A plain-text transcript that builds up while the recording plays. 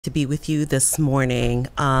To be with you this morning.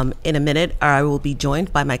 In a minute, I will be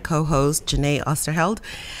joined by my co-host, Janae Osterheld.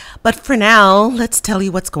 But for now, let's tell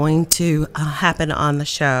you what's going to happen on the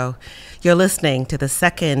show. You're listening to the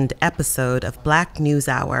second episode of Black News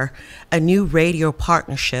Hour, a new radio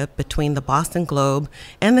partnership between the Boston Globe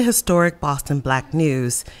and the historic Boston Black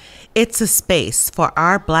News. It's a space for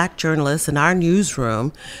our Black journalists in our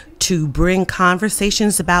newsroom to bring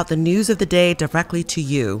conversations about the news of the day directly to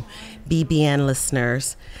you, BBN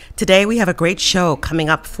listeners. Today we have a great show coming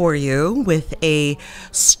up for you with a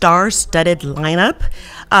star-studded lineup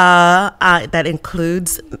that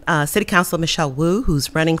includes City Councilor Michelle Wu,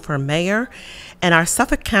 who's running for mayor, and our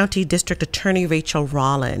Suffolk County District Attorney Rachel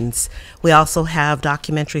Rollins. We also have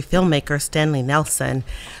documentary filmmaker Stanley Nelson.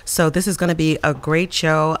 So this is going to be a great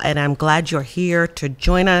show, and I'm glad you're here to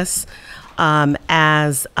join us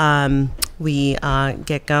as we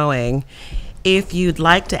get going. If you'd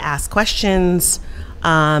like to ask questions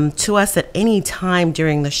to us at any time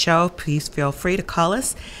during the show, please feel free to call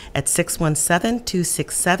us at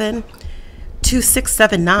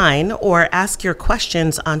 617-267-2679 or ask your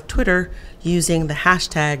questions on Twitter using the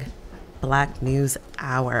hashtag Black News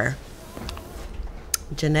Hour.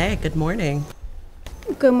 Janae, good morning.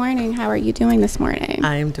 Good morning. How are you doing this morning?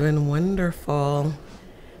 I'm doing wonderful.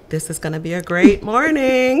 This is going to be a great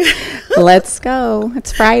morning. Let's go.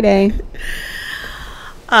 It's Friday.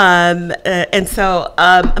 And so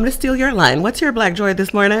I'm going to steal your line. What's your Black joy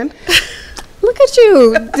this morning? Look at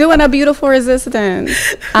you doing a beautiful resistance.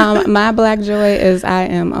 My Black joy is I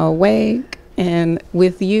am awake and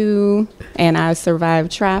with you, and I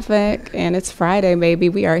survived traffic, and it's Friday, baby.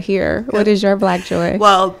 We are here. What is your Black joy?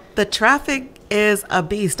 Well, the traffic is a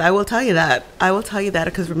beast. I will tell you that.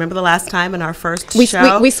 Because remember the last time in our first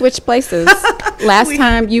show? We switched places. Last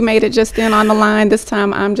time you made it just in on the line. This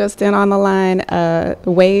time I'm just in on the line.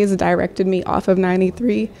 Waze directed me off of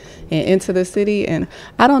 93 and into the city, and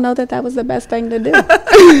I don't know that was the best thing to do.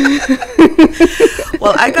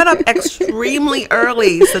 Well, I got up extremely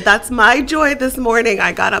early, so that's my joy this morning.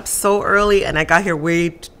 I got up so early, and I got here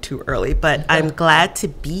way too early, but I'm glad to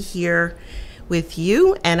be here with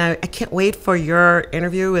you, and I can't wait for your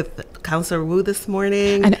interview with Councilor Wu this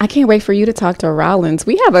morning. And I can't wait for you to talk to Rollins.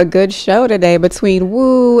 We have a good show today between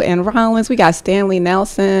Wu and Rollins. We got Stanley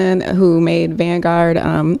Nelson, who made Vanguard,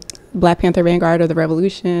 Black Panther Vanguard of the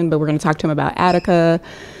Revolution, but we're going to talk to him about Attica.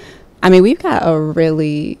 I mean, we've got our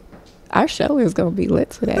show is going to be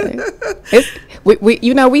lit today.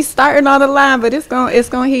 We starting on the line, but it's going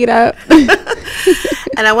to heat up.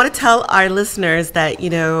 And I want to tell our listeners that,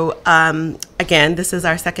 again, this is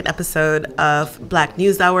our second episode of Black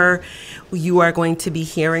News Hour. You are going to be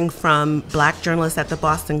hearing from Black journalists at the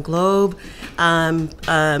Boston Globe,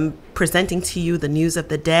 presenting to you the news of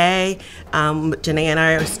the day. Janae and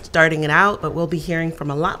I are starting it out, but we'll be hearing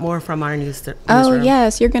from a lot more from our newsroom. Oh,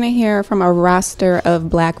 yes. You're going to hear from a roster of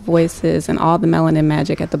Black voices and all the melanin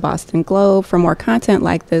magic at the Boston Globe. For more content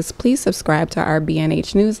like this, please subscribe to our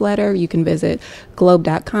BNH newsletter. You can visit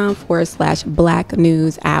globe.com/Black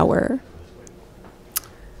News Hour.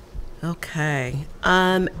 Okay.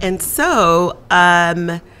 And so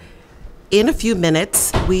in a few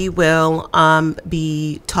minutes, we will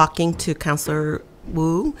be talking to Councilor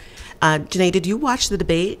Wu. Janae, did you watch the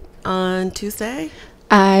debate on Tuesday?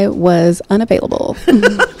 I was unavailable.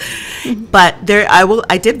 But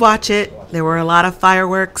I did watch it. There were a lot of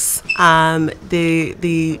fireworks.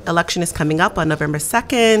 The election is coming up on November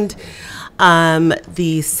 2nd.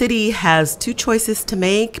 The city has two choices to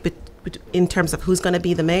make in terms of who's going to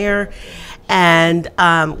be the mayor. And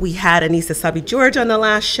we had Anissa Sabi-George on the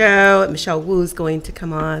last show. Michelle Wu's going to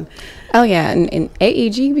come on. Oh, yeah. And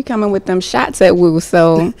AEG be coming with them shots at Wu.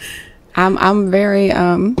 So I'm very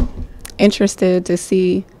interested to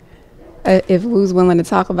see if Wu's willing to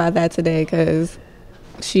talk about that today, because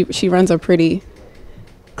she runs a pretty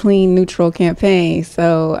clean, neutral campaign.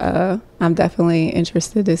 So I'm definitely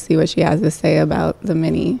interested to see what she has to say about the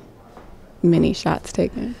many shots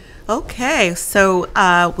taken. Okay, so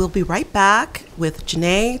we'll be right back with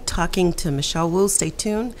Janae talking to Michelle Wu. Stay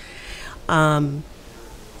tuned.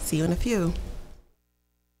 See you in a few.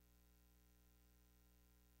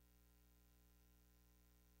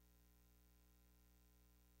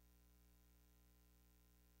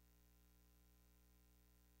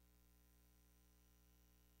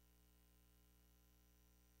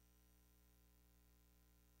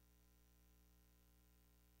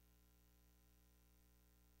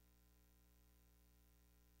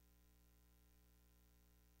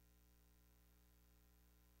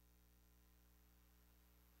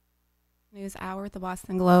 News Hour at the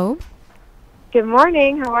Boston Globe. Good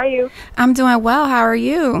morning. How are you? I'm doing well. How are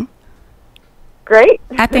you? great.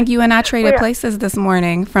 I think you and I traded places this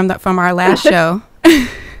morning from our last show.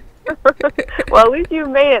 Well, at least you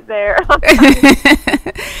made it there.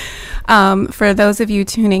 For those of you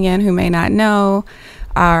tuning in who may not know,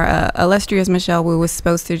 our illustrious Michelle Wu was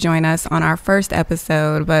supposed to join us on our first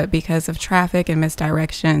episode, but because of traffic and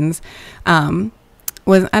misdirections,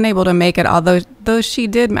 was unable to make it. Though she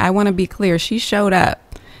did, I want to be clear, she showed up.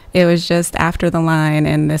 It was just after the line,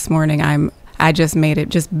 and this morning I just made it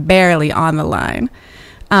just barely on the line.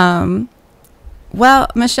 Well,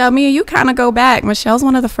 Michelle, me and you kind of go back. Michelle's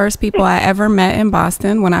one of the first people I ever met in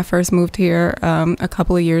Boston when I first moved here a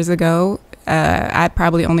couple of years ago. I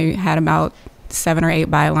probably only had about 7 or 8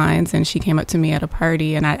 bylines, and she came up to me at a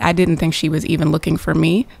party, and I didn't think she was even looking for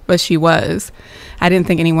me, but she was. I didn't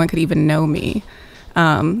think anyone could even know me.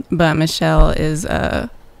 But Michelle is a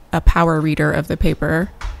power reader of the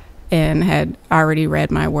paper and had already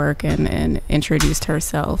read my work and introduced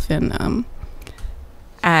herself. And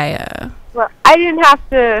well, I didn't have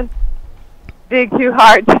to dig too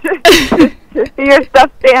hard to see your stuff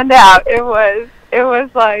stand out. It was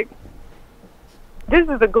like, this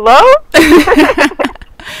is a globe?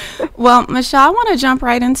 Well, Michelle, I want to jump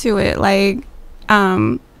right into it. Like,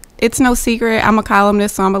 it's no secret. I'm a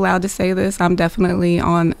columnist, so I'm allowed to say this. I'm definitely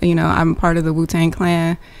I'm part of the Wu-Tang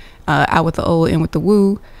Clan, out with the old, in with the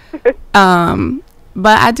Wu.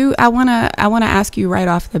 But I want to ask you right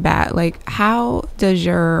off the bat, like, how does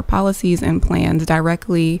your policies and plans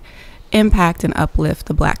directly impact and uplift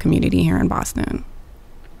the Black community here in Boston?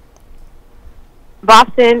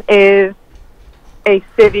 Boston is a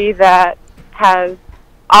city that has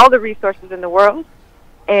all the resources in the world,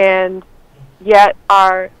 and yet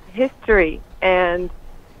our history and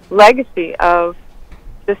legacy of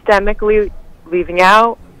systemically leaving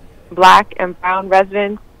out Black and brown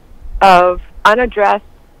residents, of unaddressed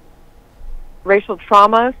racial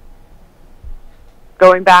traumas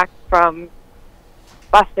going back from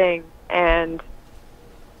busing and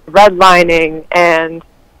redlining and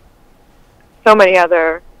so many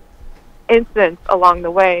other incidents along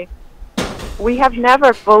the way. We have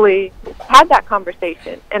never fully had that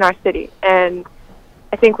conversation in our city, and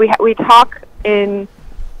I think we talk in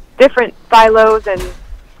different silos and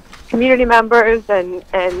community members and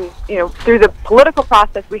through the political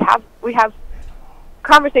process we have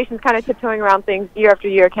conversations kind of tiptoeing around things year after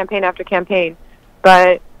year, campaign after campaign.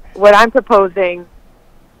 But what I'm proposing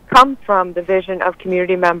comes from the vision of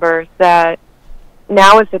community members that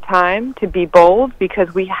now is the time to be bold, because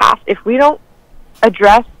if we don't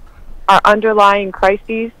address our underlying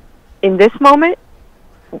crises in this moment,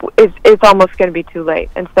 it's almost going to be too late.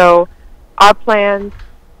 And so our plans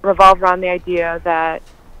revolve around the idea that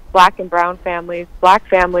Black and brown families, Black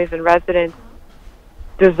families and residents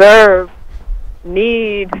deserve,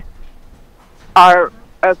 need, are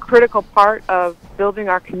a critical part of building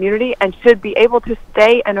our community, and should be able to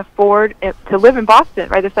stay and afford to live in Boston,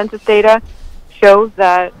 right? The census data shows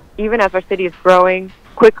that even as our city is growing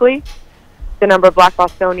quickly, the number of Black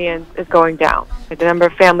Bostonians is going down. Right? The number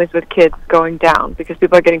of families with kids is going down because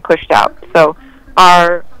people are getting pushed out. So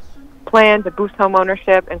our plan to boost home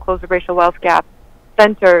ownership and close the racial wealth gap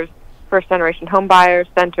centers first-generation home buyers,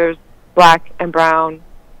 centers Black and brown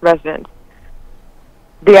residents.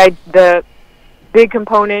 The big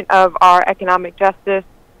component of our economic justice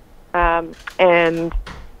and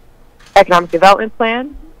economic development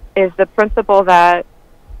plan is the principle that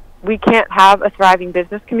we can't have a thriving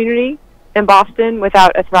business community in Boston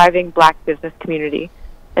without a thriving Black business community.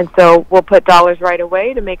 And so we'll put dollars right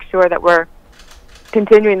away to make sure that we're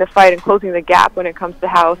continuing the fight and closing the gap when it comes to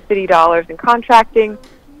how city dollars and contracting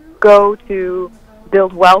go to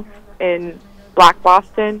build wealth in Black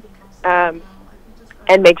Boston,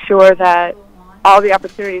 and make sure that all the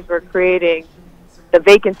opportunities we're creating, the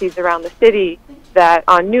vacancies around the city, that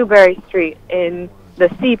on Newberry Street, in the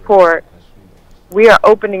Seaport, we are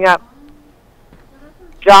opening up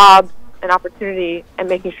jobs and opportunity and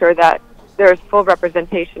making sure that there is full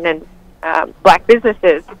representation and Black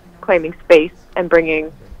businesses claiming space and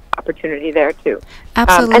bringing opportunity there too.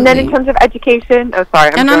 Absolutely. And then in terms of education,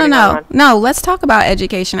 no, let's talk about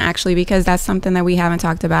education, actually, because that's something that we haven't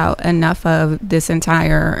talked about enough of this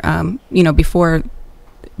entire before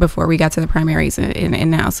we got to the primaries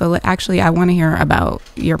and now. So actually I want to hear about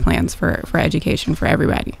your plans for education for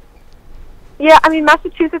everybody. Yeah, I mean,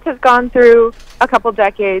 Massachusetts has gone through a couple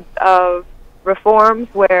decades of reforms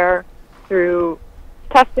where, through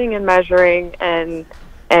testing and measuring and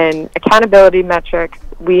accountability metrics,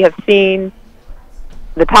 we have seen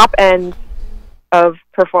the top end of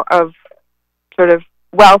sort of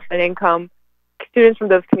wealth and income students from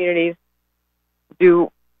those communities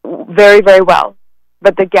do very, very well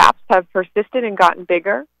but the gaps have persisted and gotten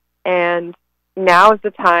bigger. And now is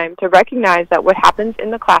the time to recognize that what happens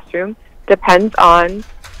in the classroom depends on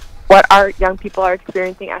what our young people are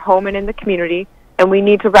experiencing at home and in the community, and we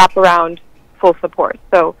need to wrap around full support.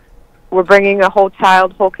 So we're bringing a whole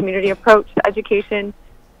child, whole community approach to education,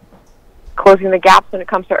 closing the gaps when it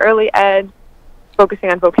comes to early ed,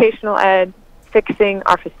 focusing on vocational ed, fixing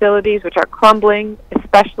our facilities, which are crumbling,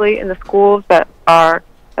 especially in the schools that are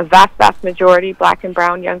a vast, vast majority Black and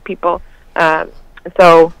brown young people.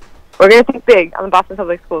 So we're going to think big on the Boston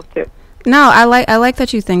Public Schools, too. No, I like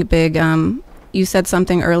that you think big. You said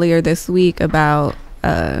something earlier this week about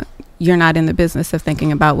you're not in the business of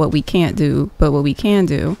thinking about what we can't do, but what we can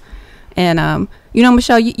do. And,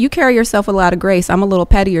 Michelle, you carry yourself with a lot of grace. I'm a little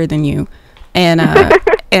pettier than you. And,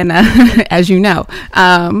 as you know.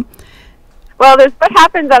 Well, there's what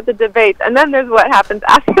happens at the debates, and then there's what happens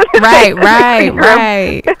after the debates.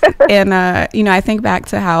 Right. And, I think back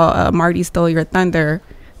to how Marty stole your thunder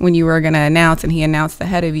when you were going to announce, and he announced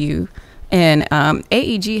ahead of you. And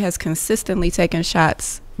AEG has consistently taken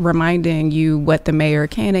shots reminding you what the mayor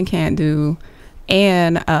can and can't do,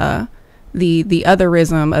 and the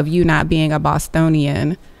otherism of you not being a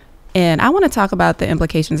Bostonian. And I want to talk about the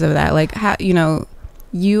implications of that. Like, how, you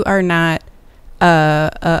are not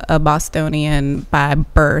a Bostonian by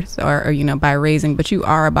birth or by raising, but you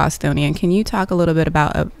are a Bostonian. Can you talk a little bit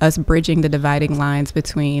about us bridging the dividing lines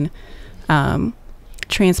between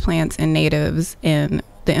transplants and natives and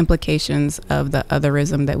the implications of the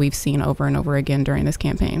otherism that we've seen over and over again during this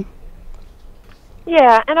campaign?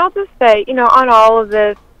 Yeah, and I'll just say, on all of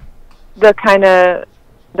this, the kind of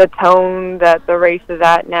the tone that the race is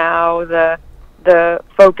at now, the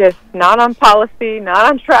focus not on policy, not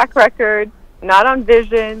on track record, not on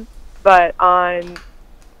vision, but on,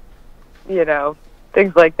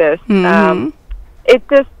 things like this. Mm-hmm.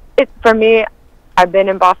 For me, I've been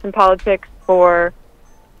in Boston politics for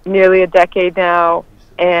nearly a decade now,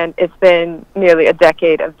 and it's been nearly a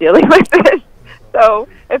decade of dealing with this. So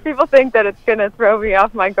if people think that it's going to throw me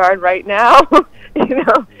off my guard right now, at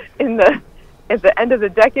the end of the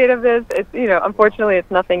decade of this, it's, unfortunately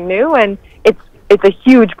it's nothing new, and it's a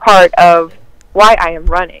huge part of why I am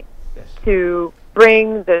running, to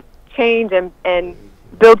bring the change and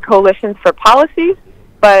build coalitions for policies,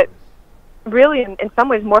 but really in some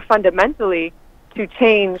ways more fundamentally to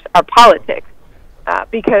change our politics,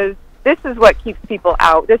 because this is what keeps people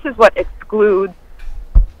out. This is what excludes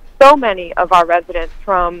so many of our residents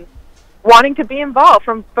from wanting to be involved,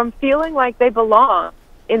 from feeling like they belong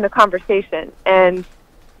in the conversation. And,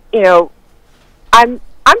 I'm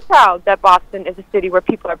proud that Boston is a city where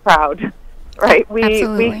people are proud, right?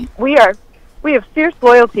 Absolutely. We have fierce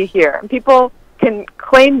loyalty here, and people can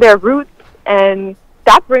claim their roots, and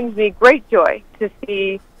that brings me great joy to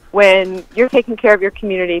see when you're taking care of your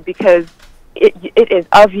community, because it is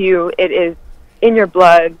of you, it is in your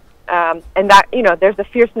blood, and that, there's a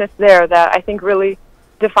fierceness there that I think really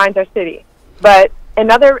defines our city. But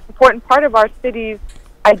another important part of our city's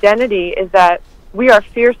identity is that we have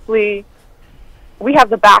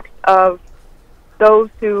the backs of those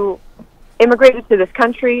who immigrated to this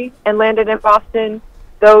country and landed in Boston,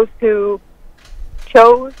 those who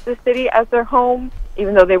chose the city as their home,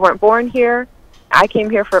 even though they weren't born here. I came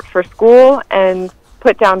here for school and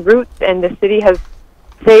put down roots, and the city has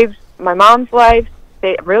saved my mom's life.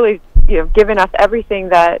 They really, given us everything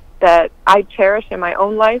that I cherish in my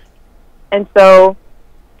own life. And so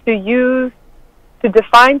to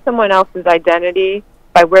define someone else's identity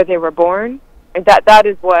by where they were born, that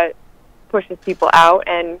is what pushes people out,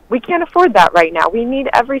 and we can't afford that right now. We need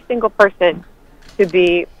every single person to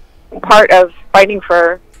be part of fighting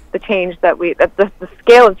for the change the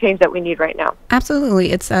scale of change that we need right now.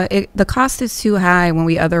 Absolutely. It's the cost is too high when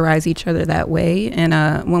we otherize each other that way, and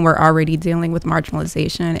when we're already dealing with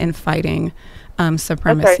marginalization and fighting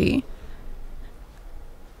supremacy. Right.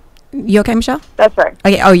 You okay, Michelle? That's right.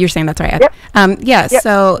 Oh, you're saying that's right. Yep. Yep.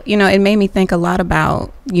 So, it made me think a lot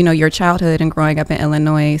about, your childhood and growing up in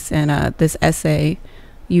Illinois, and this essay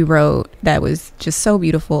you wrote that was just so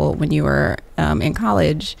beautiful when you were in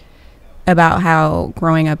college, about how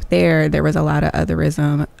growing up there was a lot of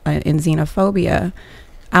otherism and xenophobia.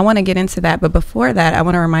 I want to get into that, but before that, I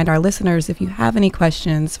want to remind our listeners, if you have any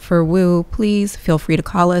questions for Woo, please feel free to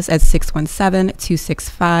call us at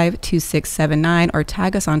 617-265-2679 or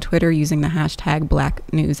tag us on Twitter using the hashtag Black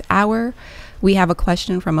News Hour. We have a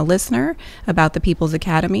question from a listener about the People's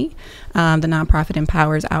Academy. The nonprofit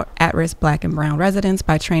empowers at-risk Black and brown residents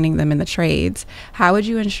by training them in the trades. How would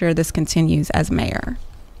you ensure this continues as mayor?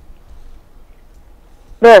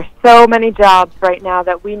 There are so many jobs right now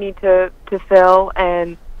that we need to fill,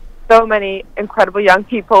 and so many incredible young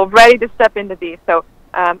people ready to step into these. So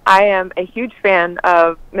I am a huge fan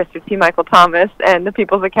of Mr. T. Michael Thomas, and the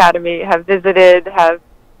People's Academy have visited, have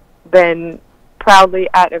been proudly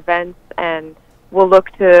at events, and will look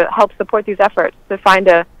to help support these efforts to find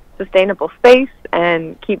a sustainable space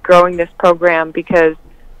and keep growing this program, because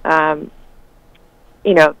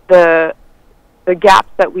you know, the gaps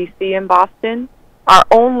that we see in Boston are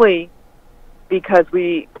only because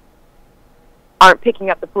we aren't picking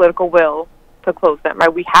up the political will to close them,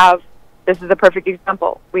 right? This is a perfect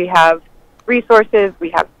example. We have resources, we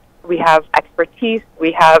have expertise,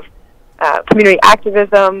 we have community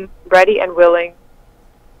activism ready and willing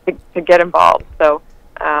to get involved. So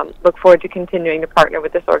look forward to continuing to partner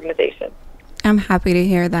with this organization. I'm happy to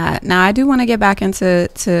hear that. Now, I do want to get back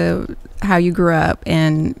into how you grew up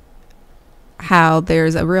and how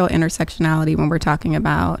there's a real intersectionality when we're talking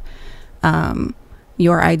about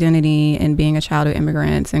your identity and being a child of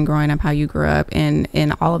immigrants and growing up how you grew up and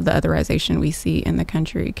all of the otherization we see in the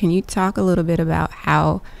country. Can you talk a little bit about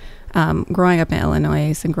how growing up in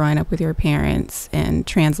Illinois and growing up with your parents and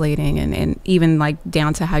translating and even like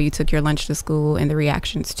down to how you took your lunch to school and the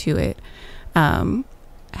reactions to it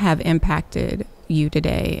have impacted you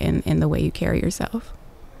today in the way you carry yourself?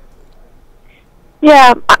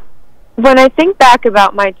 Yeah, when I think back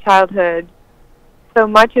about my childhood, so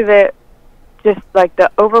much of it, just like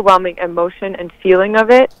the overwhelming emotion and feeling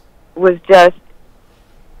of it, was just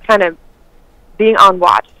kind of being on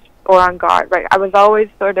watch or on guard, right? I was always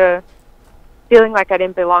sort of feeling like I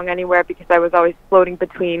didn't belong anywhere because I was always floating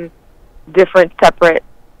between different separate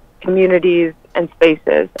communities and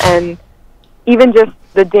spaces. And even just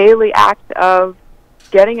the daily act of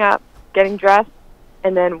getting up, getting dressed,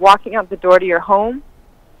 and then walking out the door to your home,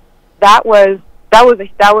 that was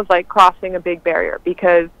like crossing a big barrier,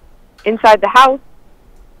 because inside the house,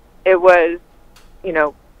 it was, you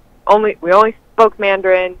know, we only spoke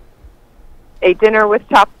Mandarin, ate dinner with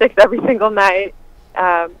chopsticks every single night.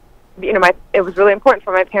 You know, it was really important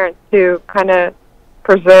for my parents to kind of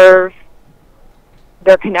preserve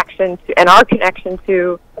their connection to, and our connection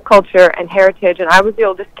to, culture and heritage. And I was the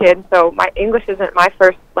oldest kid, so my English isn't my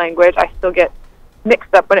first language. I still get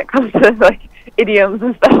mixed up when it comes to like idioms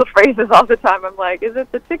and special phrases all the time. I'm like, is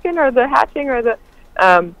it the chicken or the hatching or the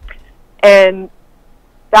and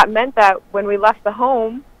that meant that when we left the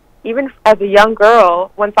home, even as a young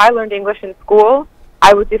girl, once I learned English in school,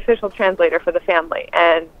 I was the official translator for the family.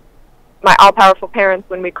 And my all-powerful parents,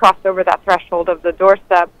 when we crossed over that threshold of the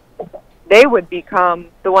doorstep, they would become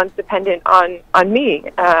the ones dependent on me.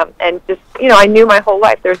 And just, you know, I knew my whole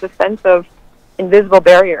life there's a sense of invisible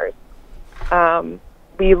barriers.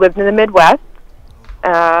 We lived in the Midwest,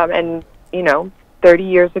 and, you know, 30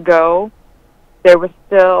 years ago, there was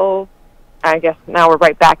still, I guess now we're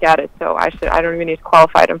right back at it, so I don't even need to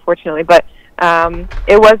qualify it, unfortunately, but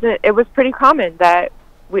it was pretty common that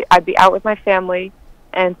I'd be out with my family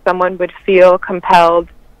and someone would feel compelled,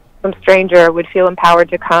 some stranger would feel empowered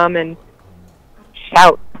to come and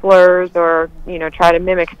shout slurs or, you know, try to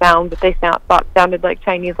mimic sounds that they thought sounded like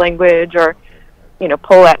Chinese language, or, you know,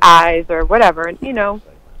 pull at eyes or whatever. And, you know,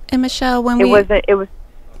 and Michelle, when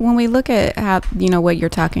we look at how, you know, what you're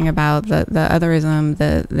talking about, the otherism,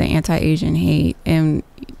 the anti-Asian hate, and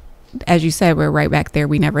as you said, we're right back there.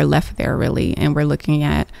 We never left there, really. And we're looking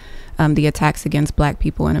at the attacks against Black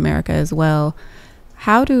people in America as well.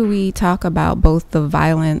 How do we talk about both the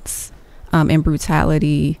violence and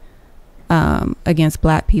brutality against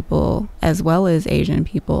Black people as well as Asian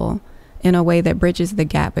people in a way that bridges the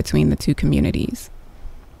gap between the two communities?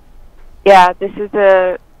 Yeah, this is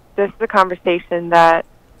a conversation that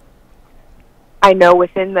I know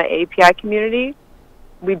within the API community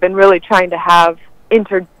we've been really trying to have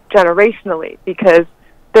intergenerationally, because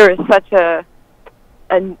there is such a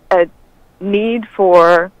need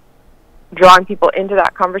for drawing people into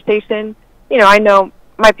that conversation. You know, I know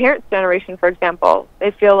my parents' generation, for example,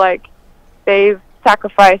 they feel like they've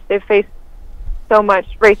sacrificed, they've faced so much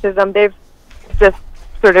racism, they've just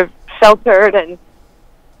sort of sheltered and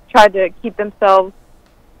tried to keep themselves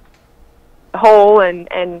whole and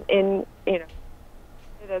in, you know,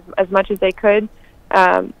 as much as they could.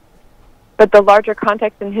 But the larger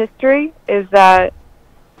context in history is that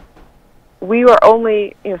we were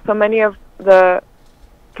only, you know, so many of the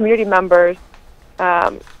community members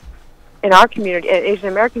in our community, Asian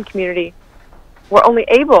American community, were only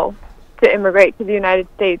able to immigrate to the United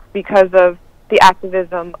States because of the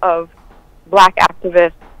activism of Black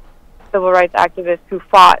activists, civil rights activists who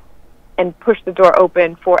fought and pushed the door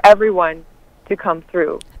open for everyone to come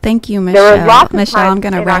through. Thank you, There Michelle. were lots of Michelle, times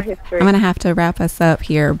in our history. I'm gonna have to wrap us up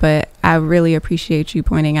here, but I really appreciate you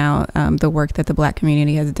pointing out the work that the Black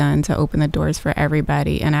community has done to open the doors for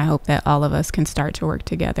everybody, and I hope that all of us can start to work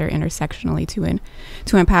together intersectionally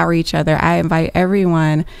to empower each other. I invite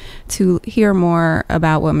everyone to hear more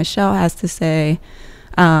about what Michelle has to say.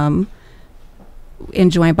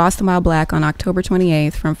 And join Boston While Black on October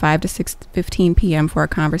 28th from 5 to 6:15 p.m. for a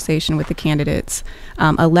conversation with the candidates.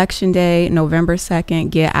 Election Day, November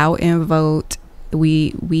 2nd, get out and vote.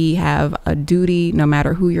 We have a duty, no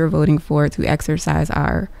matter who you're voting for, to exercise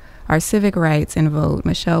our civic rights and vote.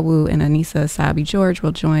 Michelle Wu and Anissa Asabi George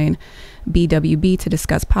will join BWB to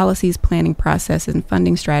discuss policies, planning processes, and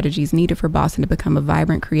funding strategies needed for Boston to become a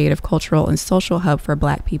vibrant, creative, cultural, and social hub for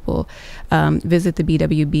Black people. Visit the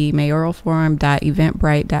BWB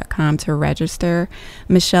mayoralforum.eventbrite.com to register.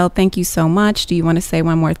 Michelle, thank you so much. Do you want to say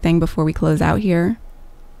one more thing before we close out here?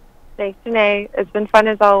 Thanks, Janae. It's been fun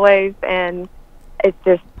as always, and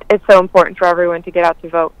it's so important for everyone to get out to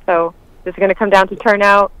vote. So this is going to come down to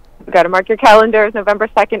turnout. We've got to mark your calendars. November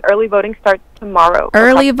 2nd, early voting starts tomorrow.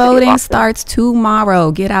 Early voting starts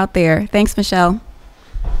tomorrow. Get out there. Thanks, Michelle.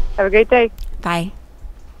 Have a great day. Bye.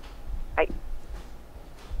 Bye.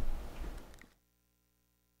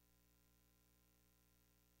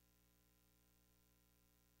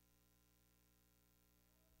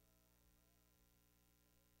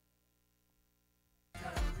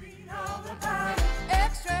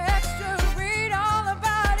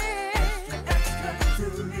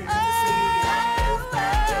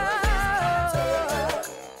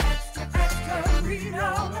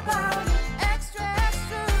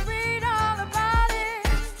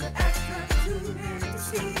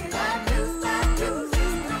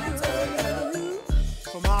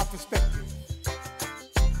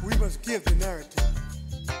 Give the narrative.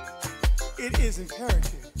 It is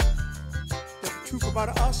imperative that the truth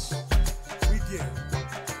about us we give.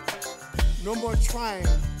 No more trying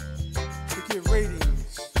to get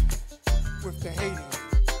ratings with the hating.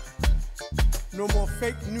 No more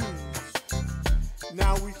fake news.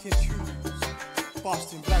 Now we can choose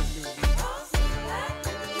Boston Black News.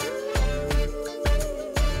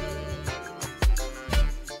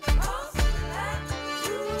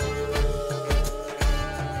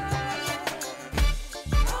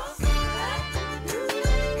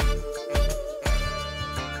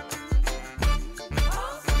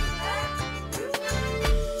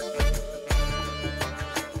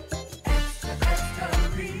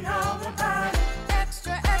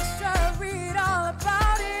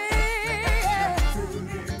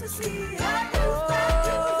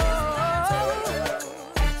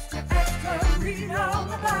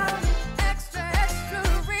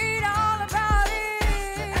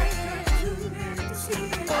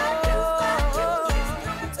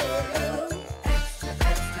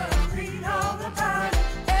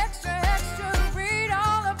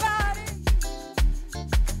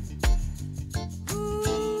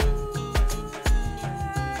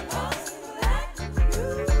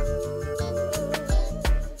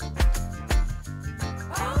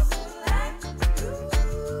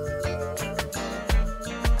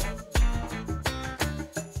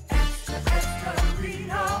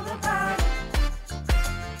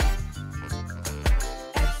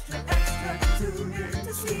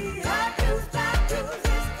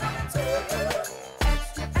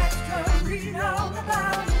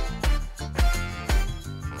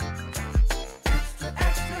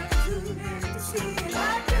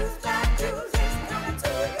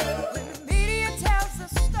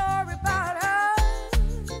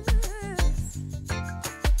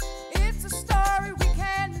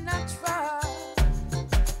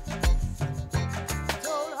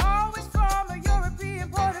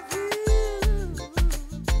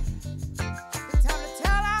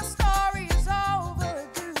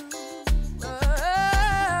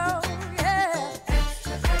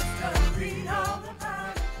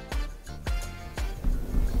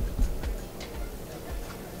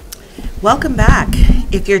 Welcome back.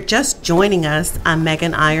 If you're just joining us, I'm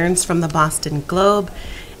Megan Irons from the Boston Globe,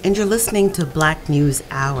 and you're listening to Black News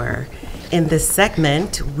Hour. In this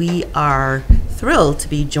segment, we are thrilled to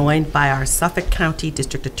be joined by our Suffolk County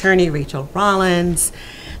District Attorney, Rachel Rollins,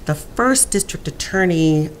 the first district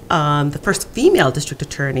attorney, the first female district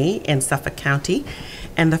attorney in Suffolk County,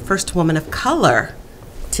 and the first woman of color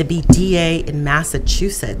to be DA in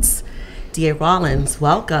Massachusetts. DA Rollins,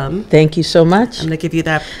 welcome. Thank you so much. I'm going to give you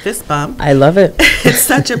that fist bump. I love it. It's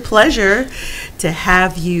such a pleasure to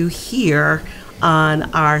have you here on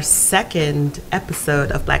our second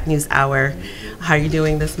episode of Black News Hour. How are you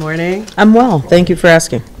doing this morning? I'm well. Thank you for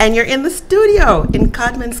asking. And you're in the studio in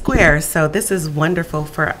Codman Square, so this is wonderful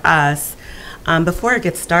for us. Before I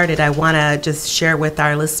get started, I want to just share with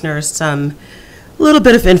our listeners some little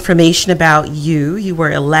bit of information about you. You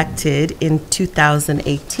were elected in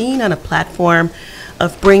 2018 on a platform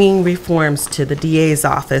of bringing reforms to the DA's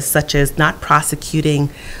office, such as not prosecuting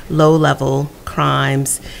low-level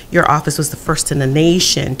crimes. Your office was the first in the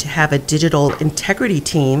nation to have a digital integrity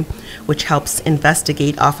team, which helps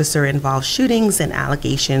investigate officer-involved shootings and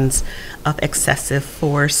allegations of excessive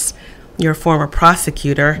force. You're a former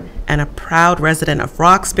prosecutor and a proud resident of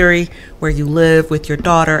Roxbury, where you live with your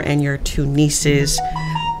daughter and your two nieces.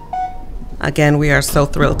 Again, we are so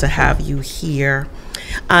thrilled to have you here.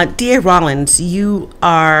 DA Rollins, you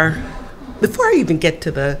are, before I even get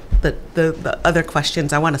to the other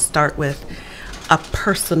questions, I want to start with a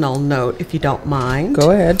personal note, if you don't mind.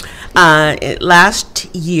 Go ahead.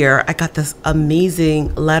 Last year, I got this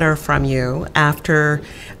amazing letter from you after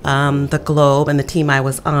the Globe and the team I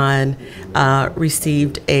was on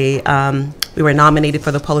received we were nominated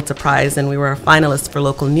for the Pulitzer Prize, and we were a finalist for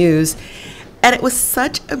local news. And it was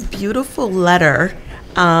such a beautiful letter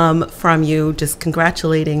from you, just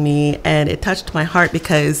congratulating me, and it touched my heart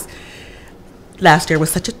because last year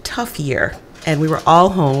was such a tough year, and we were all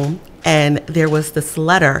home, and there was this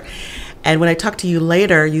letter. And when I talked to you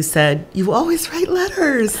later, you said, you always write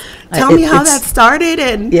letters. Tell me how that started,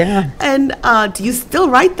 and yeah. And do you still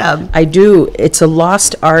write them? I do. It's a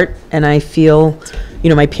lost art, and I feel,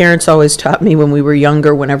 my parents always taught me when we were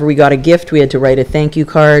younger, whenever we got a gift, we had to write a thank you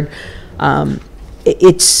card.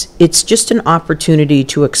 It's just an opportunity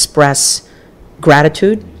to express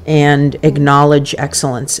gratitude and acknowledge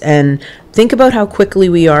excellence. And think about how quickly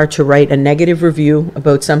we are to write a negative review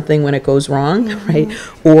about something when it goes wrong, right?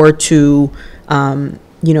 Or to,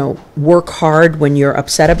 work hard when you're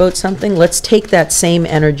upset about something. Let's take that same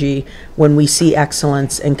energy when we see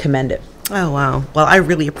excellence and commend it. Oh, wow. Well, I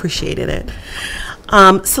really appreciated it.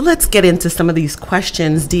 So let's get into some of these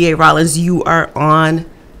questions. DA Rollins, you are on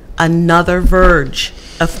another verge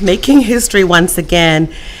of making history once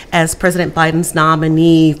again as President Biden's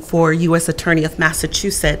nominee for U.S. Attorney of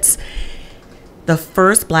Massachusetts, the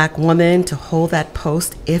first Black woman to hold that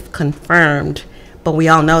post if confirmed. But we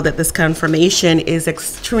all know that this confirmation is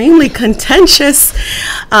extremely contentious.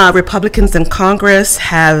 Republicans in Congress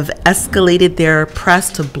have escalated their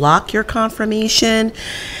press to block your confirmation.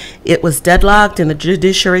 It was deadlocked in the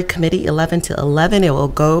Judiciary Committee 11-11. It will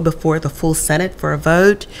go before the full Senate for a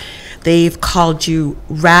vote. They've called you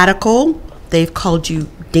radical. They've called you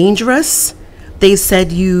dangerous. They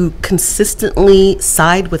said you consistently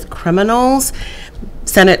side with criminals.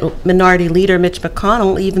 Senate Minority Leader Mitch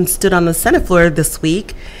McConnell even stood on the Senate floor this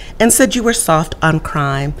week and said you were soft on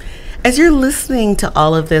crime. As you're listening to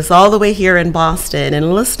all of this, all the way here in Boston,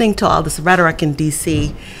 and listening to all this rhetoric in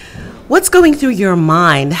D.C., what's going through your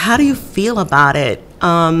mind? How do you feel about it?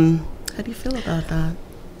 How do you feel about that?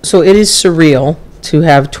 So it is surreal to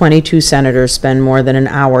have 22 senators spend more than an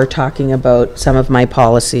hour talking about some of my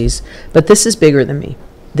policies, but this is bigger than me.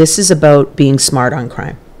 This is about being smart on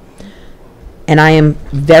crime. And I am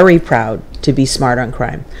very proud to be smart on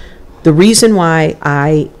crime. The reason why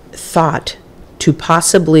I thought to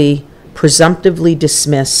possibly presumptively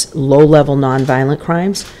dismiss low-level nonviolent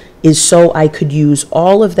crimes is so I could use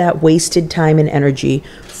all of that wasted time and energy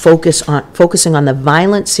focusing on the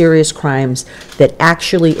violent, serious crimes that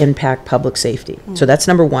actually impact public safety. So that's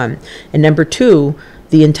number one. And number two,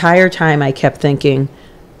 the entire time I kept thinking,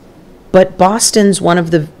 but Boston's one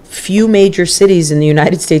of the few major cities in the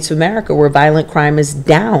United States of America where violent crime is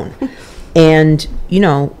down. And,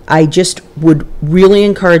 I just would really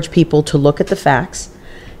encourage people to look at the facts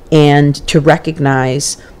and to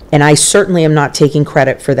recognize, and I certainly am not taking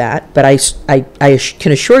credit for that, but I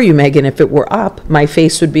can assure you, Megan, if it were up, my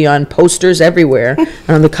face would be on posters everywhere and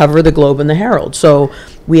on the cover of the Globe and the Herald. So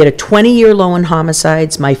we had a 20-year low in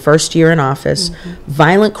homicides my first year in office.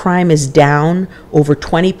 Violent crime is down over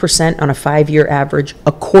 20% on a 5-year average,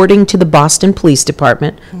 according to the Boston Police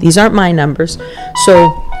Department. These aren't my numbers.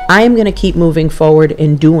 So I am going to keep moving forward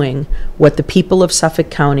and doing what the people of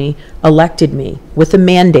Suffolk County elected me, with a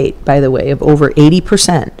mandate, by the way, of over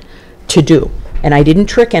 80% to do. And I didn't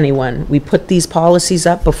trick anyone. We put these policies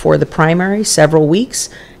up before the primary several weeks,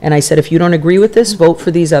 and I said, if you don't agree with this, vote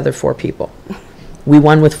for these other 4 people. We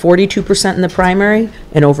won with 42% in the primary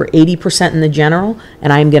and over 80% in the general,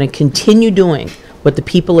 and I am going to continue doing what the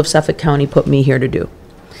people of Suffolk County put me here to do.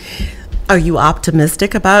 Are you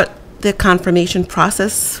optimistic about the confirmation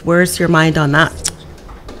process? Where's your mind on that?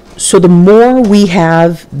 So the more we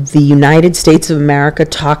have the United States of America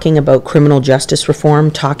talking about criminal justice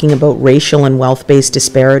reform, talking about racial and wealth-based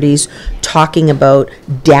disparities, talking about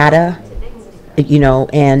data,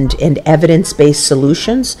 and evidence-based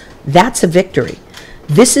solutions, that's a victory.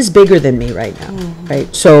 This is bigger than me right now,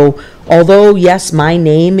 right? So although, yes, my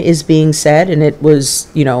name is being said, and it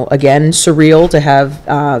was, again, surreal to have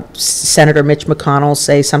Senator Mitch McConnell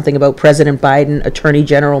say something about President Biden, Attorney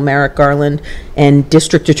General Merrick Garland, and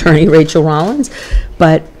District Attorney Rachel Rollins,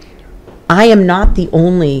 but I am not the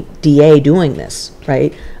only DA doing this,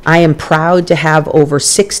 right? I am proud to have over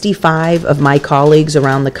 65 of my colleagues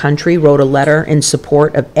around the country wrote a letter in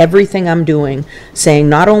support of everything I'm doing, saying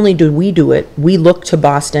not only do we do it, we look to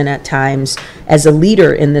Boston at times as a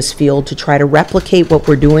leader in this field to try to replicate what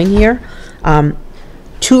we're doing here.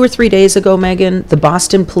 2 or 3 days ago, Megan, the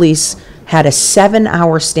Boston police had a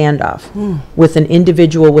 7-hour standoff with an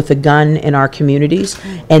individual with a gun in our communities,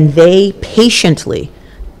 and they patiently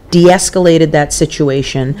de-escalated that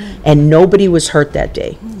situation, and nobody was hurt that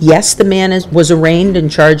day. Yes, the man was arraigned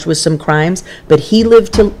and charged with some crimes, but he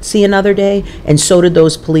lived to see another day, and so did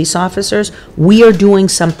those police officers. We are doing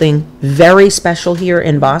something very special here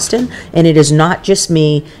in Boston, and it is not just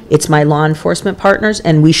me, it's my law enforcement partners,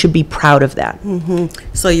 and we should be proud of that.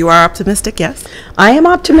 So you are optimistic, yes? I am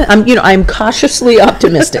I'm cautiously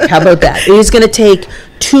optimistic. How about that? It is going to take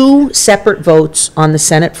 2 separate votes on the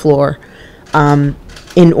Senate floor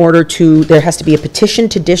in order to, there has to be a petition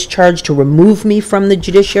to discharge to remove me from the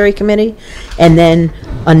Judiciary Committee, and then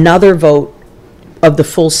another vote of the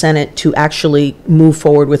full Senate to actually move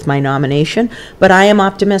forward with my nomination. But I am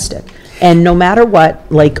optimistic. And no matter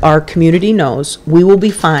what, like our community knows, we will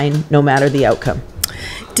be fine no matter the outcome.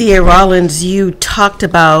 DA Rollins, you talked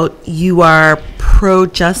about you are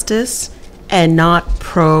pro-justice and not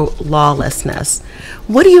pro-lawlessness.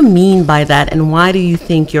 What do you mean by that, and why do you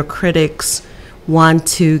think your critics want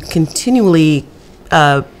to continually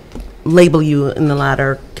label you in the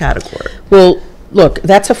latter category? Well, look,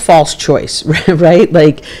 that's a false choice, right?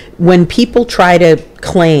 Like, when people try to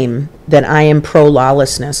claim that I am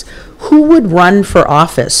pro-lawlessness, who would run for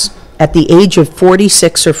office at the age of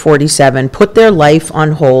 46 or 47, put their life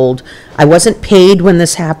on hold? I wasn't paid when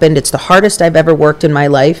this happened. It's the hardest I've ever worked in my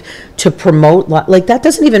life to promote, like, that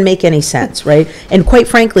doesn't even make any sense, right? And quite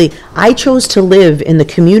frankly, I chose to live in the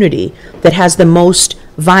community that has the most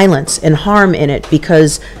violence and harm in it,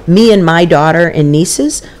 because me and my daughter and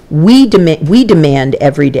nieces, we demand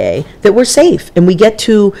every day that we're safe, and we get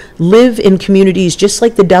to live in communities just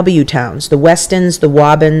like the W towns, the Westons, the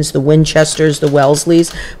Wobbins, the Winchesters, the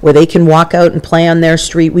Wellesleys, where they can walk out and play on their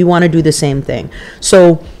street. We want to do the same thing.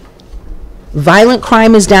 So violent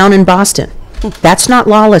crime is down in Boston. That's not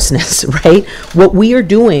lawlessness, right? What we are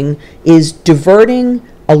doing is diverting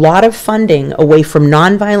a lot of funding away from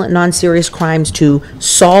nonviolent, non-serious crimes to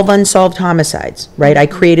solve unsolved homicides, right? I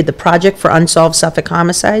created the Project for Unsolved Suffolk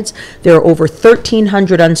Homicides. There are over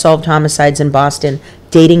 1,300 unsolved homicides in Boston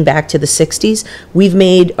dating back to the 60s. We've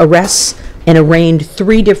made arrests and arraigned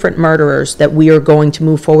 3 different murderers that we are going to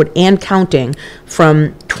move forward and counting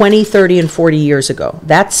from 20, 30, and 40 years ago.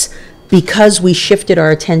 That's because we shifted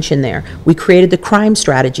our attention there. We created the Crime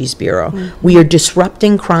Strategies Bureau. We are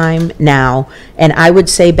disrupting crime now, and I would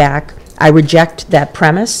say back, I reject that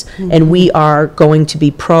premise, and we are going to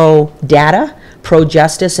be pro-data,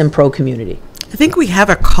 pro-justice, and pro-community. I think we have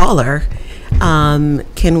a caller.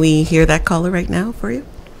 Can we hear that caller right now for you?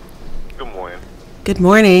 Good morning. Good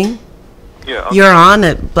morning. Yeah. You're on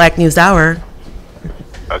at Black News Hour.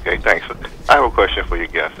 Okay, thanks. I have a question for your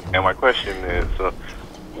guest, and my question is,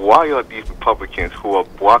 why are these Republicans who are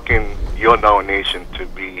blocking your nomination to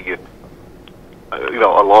be, a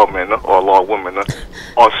lawman or a lawwoman,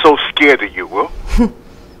 are so scared of you, Will?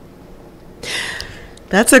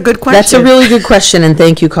 That's a good question. That's a really good question, and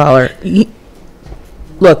thank you, caller.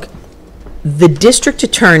 Look, the district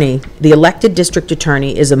attorney, the elected district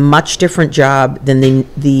attorney, is a much different job than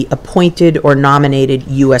the appointed or nominated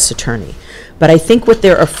U.S. attorney. But I think what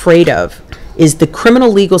they're afraid of is the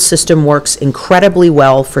criminal legal system works incredibly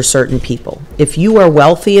well for certain people. If you are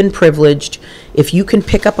wealthy and privileged, if you can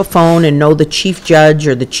pick up a phone and know the chief judge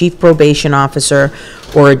or the chief probation officer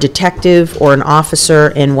or a detective or an officer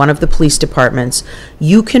in one of the police departments,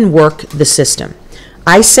 you can work the system.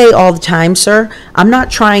 I say all the time, sir, I'm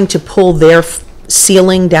not trying to pull their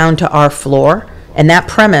ceiling down to our floor. And that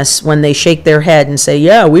premise, when they shake their head and say,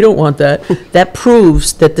 yeah, we don't want that, that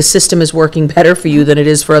proves that the system is working better for you than it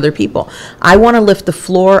is for other people. I want to lift the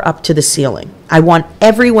floor up to the ceiling. I want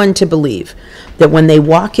everyone to believe that when they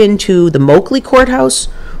walk into the Moakley Courthouse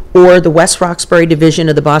or the West Roxbury Division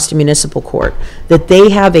of the Boston Municipal Court, that they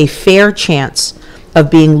have a fair chance of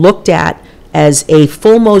being looked at as a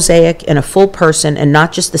full mosaic and a full person and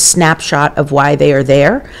not just the snapshot of why they are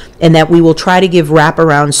there, and that we will try to give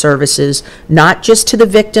wraparound services, not just to the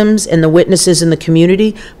victims and the witnesses in the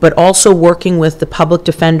community, but also working with the public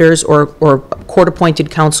defenders or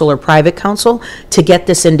court-appointed counsel or private counsel to get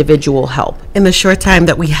this individual help. In the short time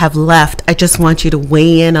that we have left, I just want you to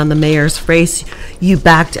weigh in on the mayor's race. You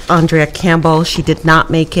backed Andrea Campbell. She did not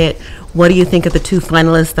make it. What do you think of the two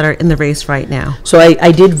finalists that are in the race right now? So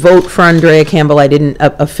I did vote for Andrea Campbell. I didn't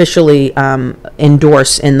officially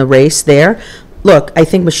endorse in the race there. Look, I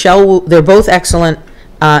think Michelle, they're both excellent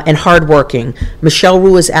and hardworking. Michelle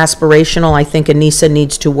Wu is aspirational. I think Anissa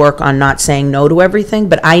needs to work on not saying no to everything,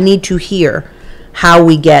 but I need to hear how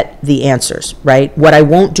we get the answers, right? What I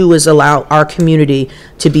won't do is allow our community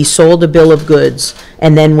to be sold a bill of goods,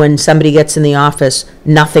 and then when somebody gets in the office,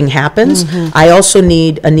 nothing happens. I also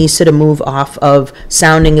need Anissa to move off of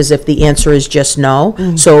sounding as if the answer is just no.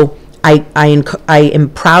 So I am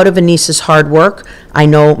proud of Anissa's hard work. I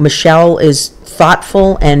know Michelle is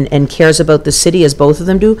thoughtful and cares about the city, as both of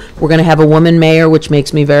them do. We're going to have a woman mayor, which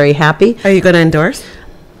makes me very happy. Are you going to endorse?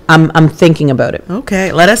 I'm thinking about it.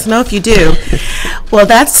 Okay, let us know if you do. Well,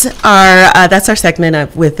 that's our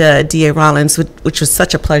segment with DA Rollins, which was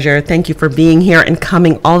such a pleasure. Thank you for being here and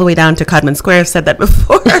coming all the way down to Codman Square. I've said that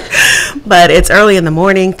before, but it's early in the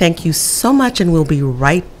morning. Thank you so much, and we'll be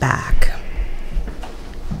right back.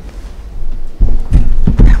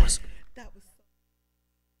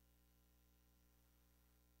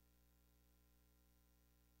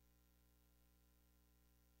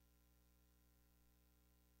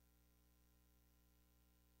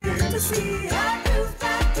 See our news,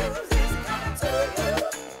 bad news is coming to you.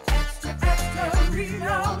 Extra, extra, read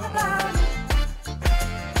all about it.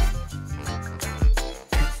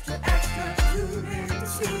 Extra, extra, tune in to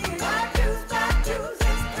see our news, bad news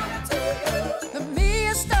is coming to you. The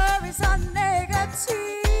media stories are negative.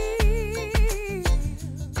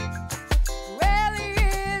 Rarely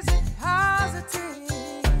is it positive.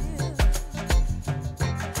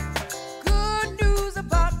 Good news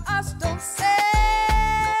about us don't say.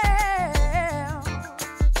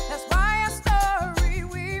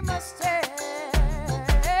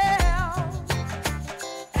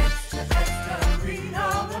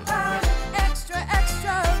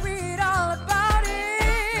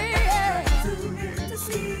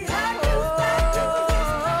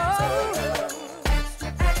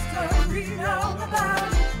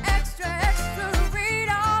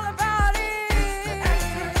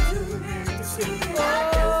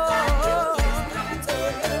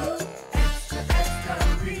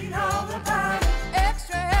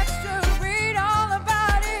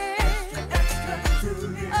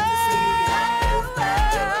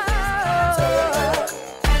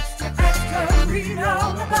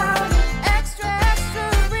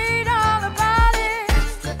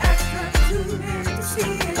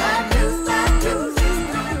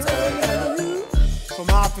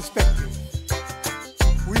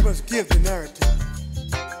 Give the narrative.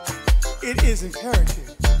 It is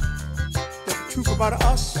imperative that the truth about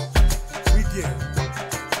us we give.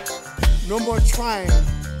 No more trying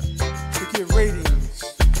to get ratings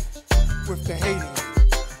with the hating.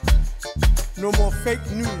 No more fake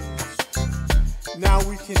news. Now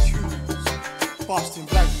we can choose Boston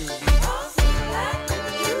Black News.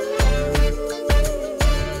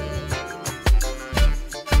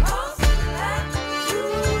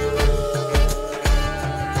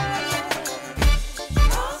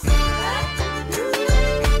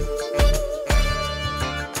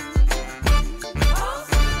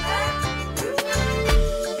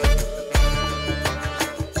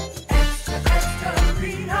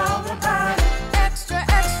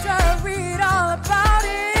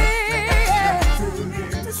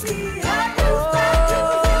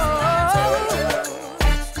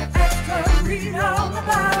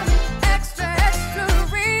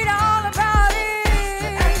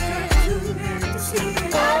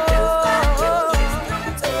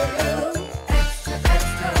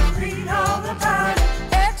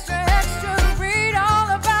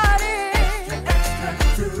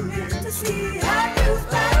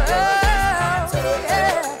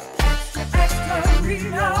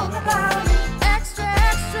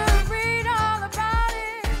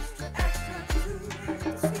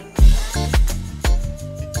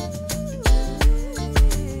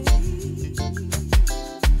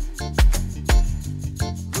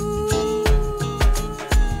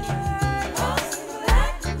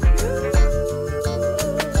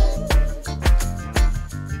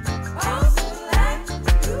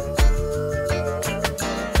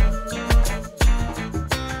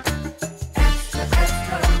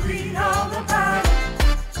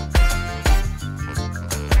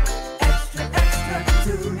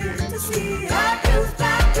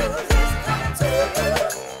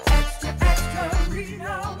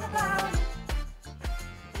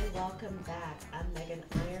 Welcome back. I'm Megan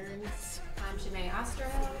Irons. I'm Janae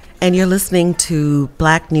Osterheld. And you're listening to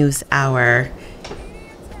Black News Hour.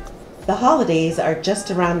 The holidays are just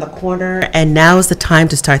around the corner, and now is the time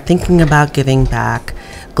to start thinking about giving back.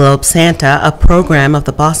 Globe Santa, a program of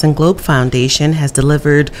the Boston Globe Foundation, has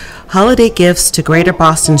delivered holiday gifts to Greater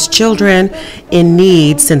Boston's children in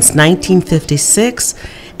need since 1956,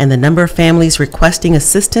 and the number of families requesting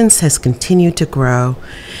assistance has continued to grow.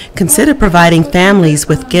 Consider providing families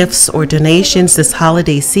with gifts or donations this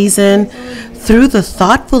holiday season. Through the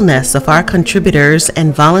thoughtfulness of our contributors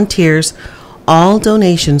and volunteers, all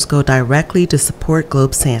donations go directly to support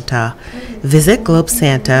Globe Santa. Visit visit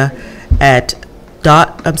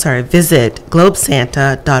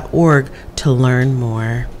globesanta.org to learn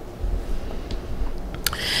more.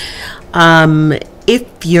 If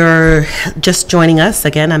you're just joining us,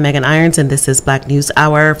 again, I'm Megan Irons, and this is Black News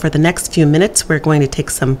Hour. For the next few minutes, we're going to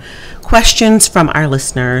take some questions from our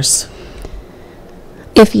listeners.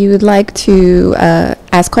 If you would like to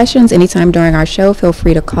ask questions anytime during our show, feel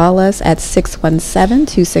free to call us at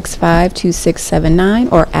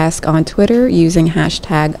 617-265-2679 or ask on Twitter using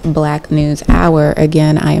hashtag Black News Hour.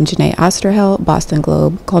 Again, I am Janae Osterheld, Boston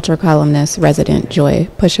Globe culture columnist, resident joy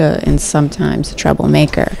pusher, and sometimes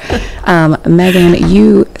troublemaker. Megan,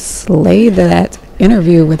 you slayed that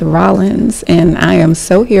interview with Rollins, and I am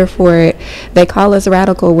so here for it. They call us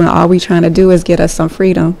radical when all we trying to do is get us some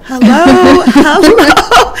freedom.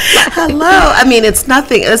 Hello. I mean, it's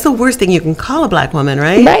nothing. It's the worst thing you can call a black woman,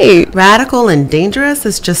 right? Right. Radical and dangerous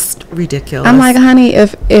is just ridiculous. I'm like, honey,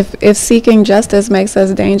 if seeking justice makes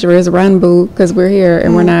us dangerous, run, boo, because we're here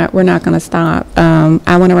and we're not going to stop.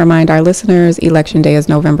 I want to remind our listeners, Election Day is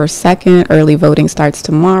November 2nd. Early voting starts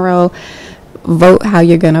tomorrow. Vote how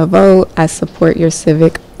you're going to vote. I support your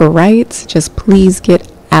civic rights. Just please get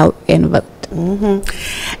out and vote.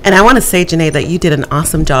 And I want to say, Janae, that you did an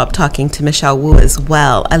awesome job talking to Michelle Wu as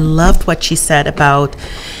well. I loved what she said about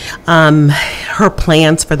her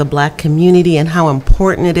plans for the black community and how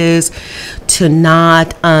important it is to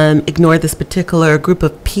not ignore this particular group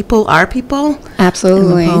of people, our people.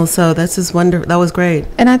 Absolutely. So this is that was great.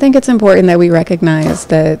 And I think it's important that we recognize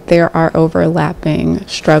that there are overlapping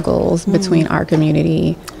struggles between our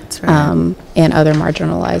community and other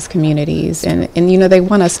marginalized communities. And you know, they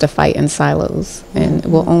want us to fight in silos, and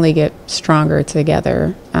we'll only get stronger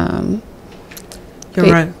together You're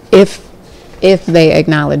right. if they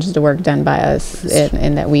acknowledge the work done by us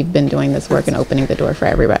and that we've been doing this work and opening the door for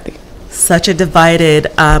everybody. Such a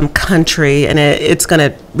divided country, and it's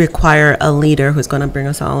going to require a leader who's going to bring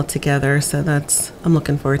us all together. So I'm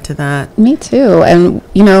looking forward to that. Me too. And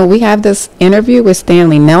you know, we have this interview with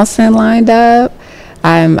Stanley Nelson lined up.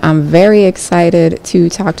 I'm very excited to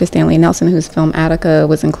talk to Stanley Nelson, whose film Attica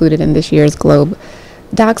was included in this year's Globe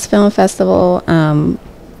Docs Film Festival.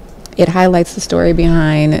 It highlights the story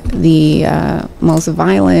behind the most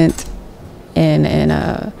violent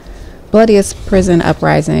and bloodiest prison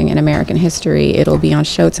uprising in American history. It'll be on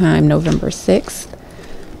Showtime November 6th.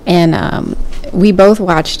 And we both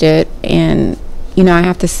watched it, and you know, I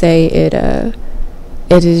have to say it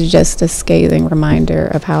is just a scathing reminder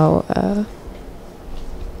of how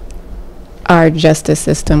our justice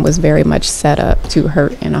system was very much set up to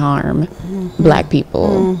hurt and harm black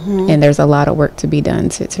people, and there's a lot of work to be done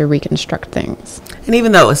to reconstruct things. And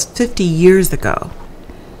even though it was 50 years ago,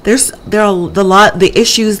 there are the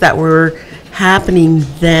issues that were happening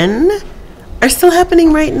then are still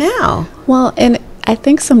happening right now. Well, and I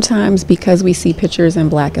think sometimes because we see pictures in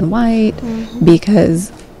black and white,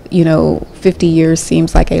 because you know, 50 years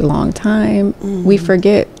seems like a long time, we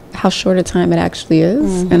forget how short a time it actually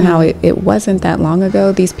is, and how it wasn't that long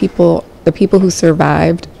ago. These people, the people who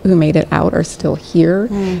survived, who made it out, are still here.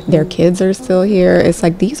 Their kids are still here. It's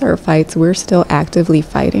like, these are fights we're still actively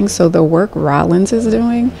fighting. So the work Rollins is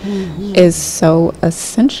doing is so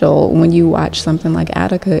essential when you watch something like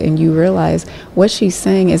Attica and you realize what she's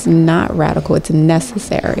saying is not radical, it's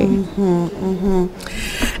necessary.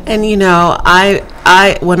 And you know,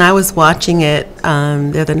 I when I was watching it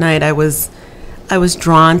the other night, I was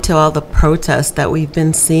drawn to all the protests that we've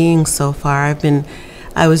been seeing so far.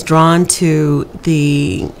 I was drawn to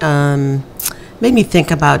the, made me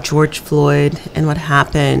think about George Floyd and what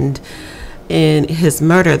happened in his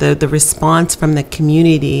murder, the response from the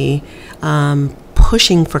community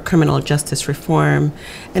pushing for criminal justice reform.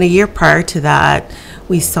 And a year prior to that,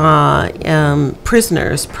 we saw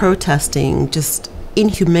prisoners protesting just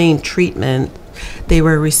inhumane treatment they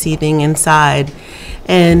were receiving inside.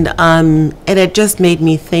 And it just made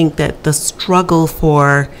me think that the struggle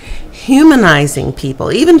for humanizing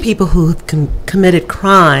people, even people who have committed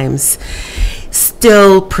crimes,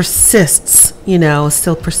 still persists,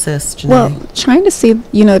 still persists. Janae.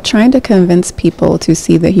 Well, trying to convince people to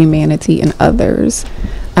see the humanity in others,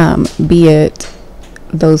 be it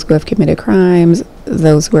those who have committed crimes,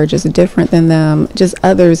 those who are just different than them, just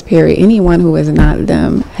others, period. Anyone who is not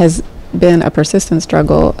them has been a persistent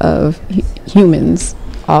struggle of humans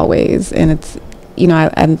always. And it's,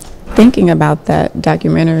 I'm thinking about that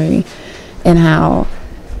documentary and how,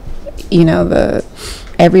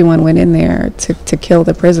 everyone went in there to kill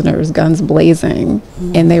the prisoners, guns blazing,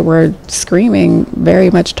 and they were screaming,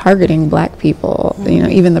 very much targeting black people.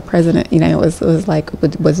 Even the president, it was like,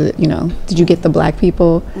 was it, did you get the black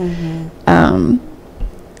people? And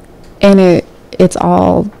it's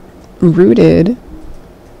all rooted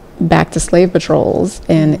back to slave patrols,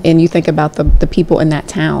 and you think about the people in that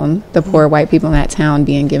town, the poor white people in that town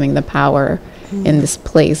being given the power in this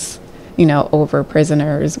place, over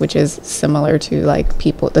prisoners, which is similar to like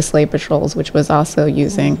the slave patrols, which was also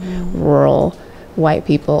using rural white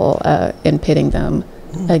people and pitting them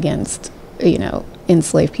against,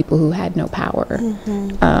 enslaved people who had no power.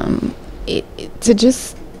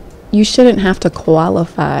 You shouldn't have to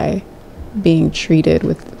qualify being treated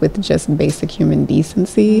with just basic human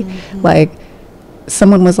decency. Like,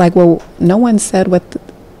 someone was like, well, no one said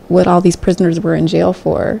what all these prisoners were in jail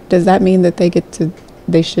for. Does that mean that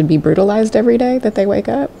they should be brutalized every day that they wake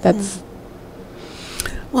up? That's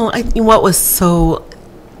well,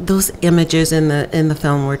 those images in the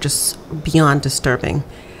film were just beyond disturbing.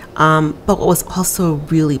 But what was also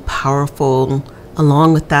really powerful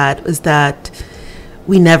along with that was that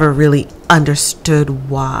we never really understood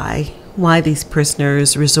why these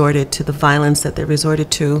prisoners resorted to the violence that they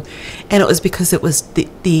resorted to, and it was because it was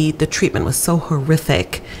the treatment was so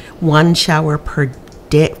horrific. 1 shower per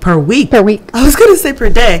week. I was going to say per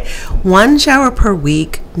day. 1 shower per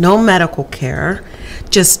week, no medical care,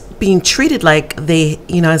 just being treated like they,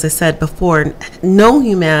 as I said before, no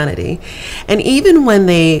humanity. And even when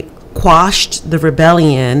they quashed the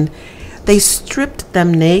rebellion, they stripped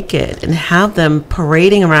them naked and have them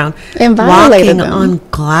parading around and violating walking on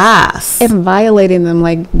glass. And violating them,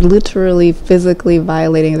 like literally physically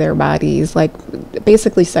violating their bodies, like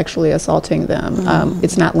basically sexually assaulting them.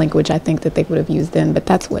 It's not language I think that they would have used then, but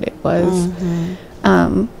that's what it was.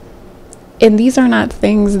 And these are not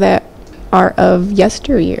things that are of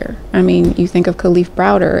yesteryear. I mean, you think of Khalif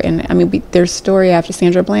Browder, and I mean, there's story after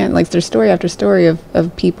Sandra Bland, like there's story after story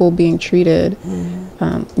of people being treated.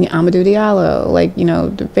 Amadou Diallo, like,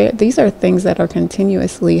 these are things that are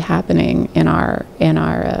continuously happening in our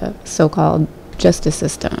so-called justice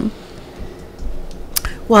system.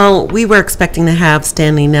 Well, we were expecting to have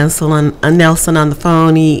Stanley Nelson on the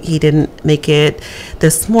phone. He didn't make it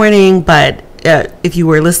this morning, but if you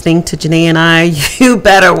were listening to Janae and I, you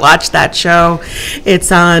better watch that show.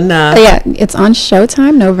 It's on. It's on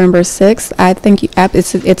Showtime, November 6th. I think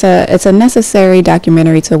it's a necessary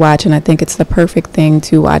documentary to watch, and I think it's the perfect thing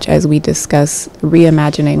to watch as we discuss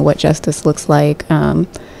reimagining what justice looks like. I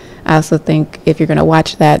also think if you're going to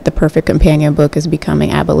watch that, the perfect companion book is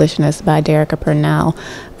Becoming Abolitionist by Derek Purnell.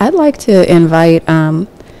 I'd like to invite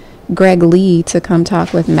Greg Lee to come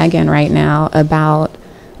talk with Megan right now about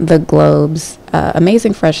the Globe's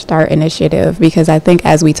Amazing Fresh Start initiative, because I think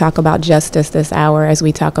as we talk about justice this hour, as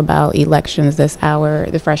we talk about elections this hour,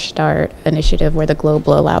 the Fresh Start initiative, where the Globe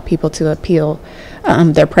will allow people to appeal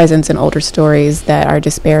their presence in older stories that are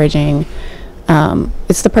disparaging,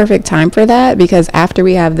 it's the perfect time for that, because after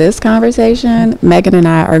we have this conversation, Megan and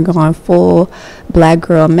I are going full Black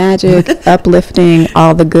Girl Magic, uplifting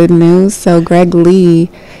all the good news. So Greg Lee,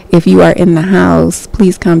 if you are in the house,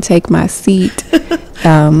 please come take my seat.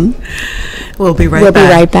 We'll be right back. We'll be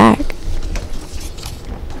right back.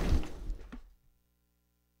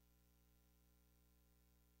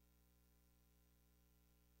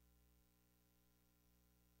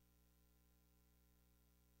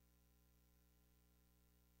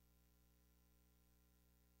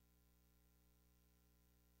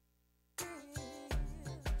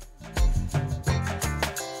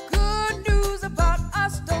 Good news about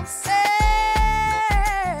us don't sell.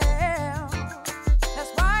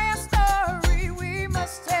 That's why a story we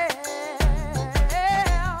must tell.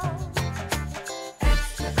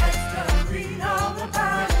 Extra, extra, read all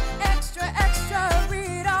about it. Extra, extra,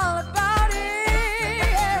 read all about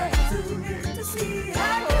it. Tune in to see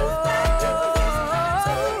how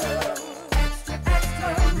extra, extra,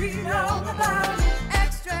 read all about it.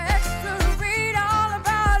 Extra, extra, read all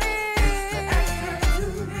about it. Extra,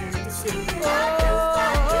 tune in to see how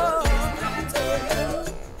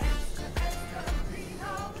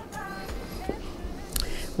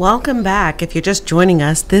Welcome back. If you're just joining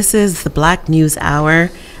us, this is the Black News Hour.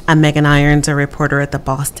 I'm Megan Irons, a reporter at the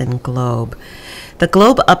Boston Globe. The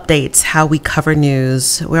Globe updates how we cover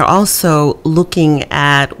news. We're also looking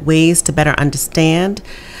at ways to better understand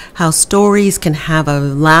how stories can have a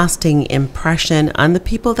lasting impression on the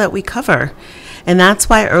people that we cover. And that's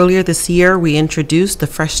why earlier this year we introduced the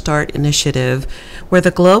Fresh Start initiative, where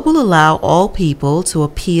the Globe will allow all people to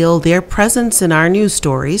appeal their presence in our news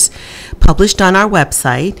stories published on our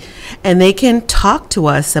website, and they can talk to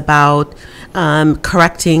us about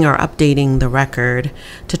correcting or updating the record.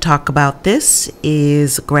 To talk about this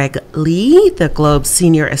is Greg Lee, the Globe's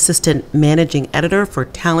Senior Assistant Managing Editor for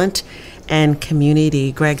Talent and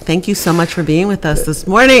Community. Greg, thank you so much for being with us this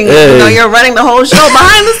morning. Hey. You know you're running the whole show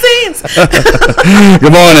behind the scenes.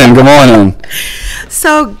 Good morning. Good morning.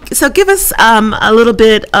 So give us a little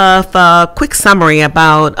bit of a quick summary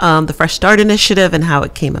about the Fresh Start initiative and how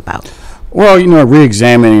it came about. Well,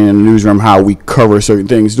 re-examining in the newsroom how we cover certain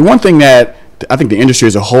things. The one thing that I think the industry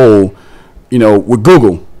as a whole, with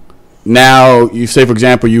Google, now you say, for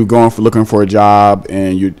example, you're looking for a job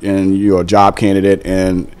and you're a job candidate,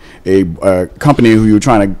 and a company who you're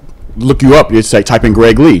trying to look you up, you say type in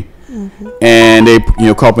Greg Lee, and they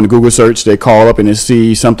call up in the Google search, they call up and they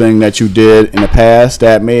see something that you did in the past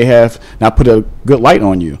that may have not put a good light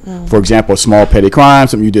on you. For example, a small petty crime,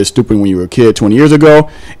 something you did stupid when you were a kid 20 years ago,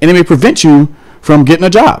 and it may prevent you from getting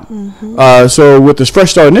a job. So with this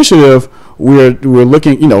Fresh Start initiative, we're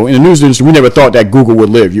looking, in the news industry, we never thought that Google would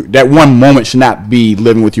live. That one moment should not be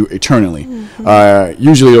living with you eternally.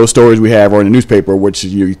 Usually those stories we have are in the newspaper, which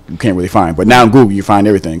you can't really find. But now in Google, you find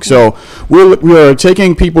everything. So we're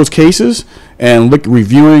taking people's cases and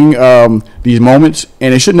reviewing these moments,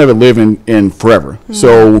 and it should never live in forever.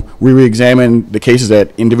 So we re-examine the cases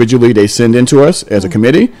that individually they send in to us as a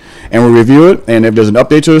committee, and we review it. And if there's an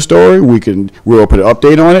update to the story, we'll put an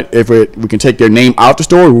update on it. If we can take their name out the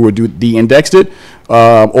story, we will de-index it,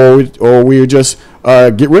 or we'll just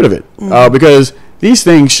get rid of it, because these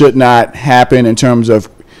things should not happen in terms of,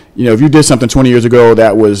 if you did something 20 years ago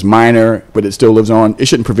that was minor, but it still lives on, it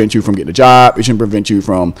shouldn't prevent you from getting a job. It shouldn't prevent you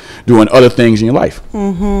from doing other things in your life.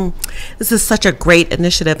 This is such a great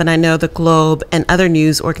initiative, and I know the Globe and other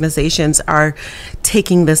news organizations are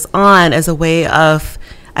taking this on as a way of,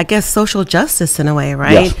 I guess, social justice in a way,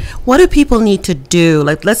 right? Yes. What do people need to do?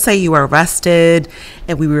 Like, let's say you were arrested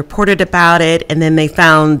and we reported about it, and then they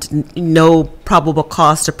found no probable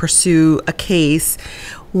cause to pursue a case.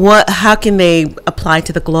 How can they apply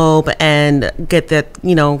to the Globe and get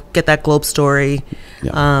that Globe story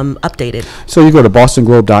updated? So you go to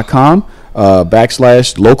bostonglobe.com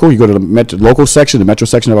 /local. You go to the local section, the metro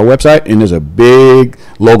section of our website, and there's a big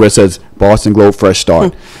logo that says Boston Globe Fresh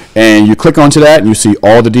Start. And you click onto that and you see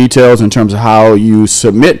all the details in terms of how you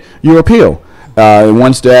submit your appeal. And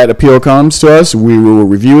once that appeal comes to us, we will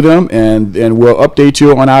review them and we'll update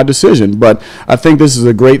you on our decision. But I think this is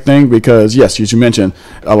a great thing because, yes, as you mentioned,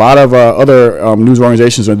 a lot of other news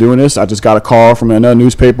organizations are doing this. I just got a call from another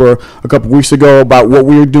newspaper a couple weeks ago about what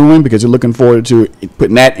we were doing because they're looking forward to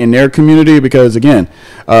putting that in their community because, again,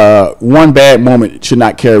 one bad moment should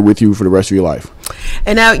not carry with you for the rest of your life.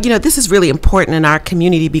 And now, this is really important in our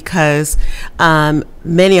community because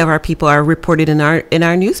many of our people are reported in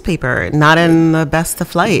our newspaper, not in the best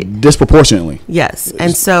of light. Disproportionately. Yes.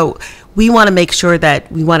 And so we want to make sure that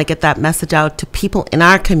we want to get that message out to people in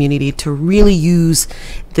our community to really use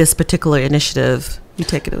this particular initiative. You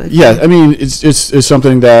take it away. Yeah, I mean, it's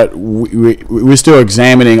something that we're still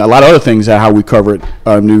examining a lot of other things at how we cover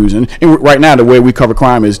news. And right now, the way we cover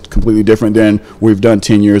crime is completely different than we've done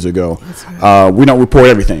 10 years ago. That's right. We don't report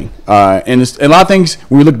everything. And a lot of things,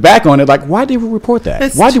 when we look back on it, like, why did we report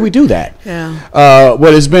that? Why did we do that? Yeah.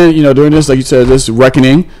 But it's been, during this, like you said, this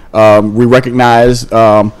reckoning, we recognize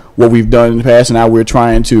what we've done in the past, and now we're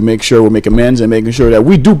trying to make sure we make amends and making sure that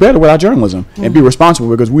we do better with our journalism and be responsible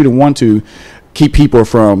because we don't want to keep people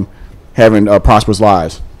from having prosperous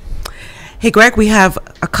lives. Hey, Greg, we have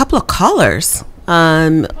a couple of callers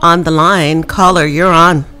on the line. Caller, you're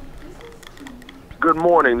on. Good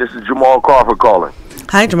morning. This is Jamal Crawford calling.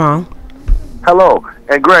 Hi, Jamal. Hello.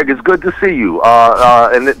 And Greg, it's good to see you.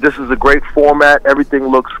 And this is a great format. Everything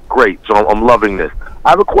looks great, so I'm loving this.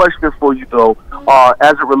 I have a question for you, though,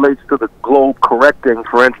 as it relates to the Globe correcting,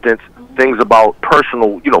 for instance, things about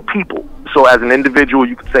personal, people. So as an individual,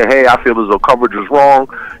 you can say, hey, I feel as though coverage is wrong.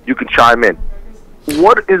 You can chime in.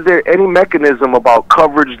 Is there any mechanism about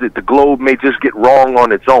coverage that the Globe may just get wrong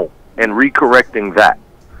on its own and recorrecting that?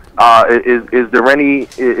 Is there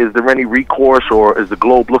any recourse, or is the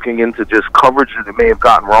Globe looking into just coverage that it may have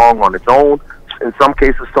gotten wrong on its own? In some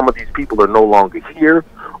cases, some of these people are no longer here,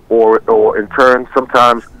 or in turn,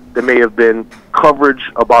 sometimes there may have been coverage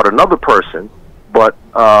about another person but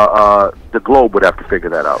the Globe would have to figure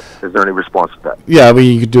that out. Is there any response to that? Yeah, I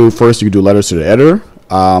mean, you could do letters to the editor,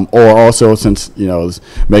 or also, since as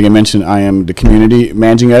Megan mentioned, I am the community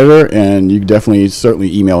managing editor, and you can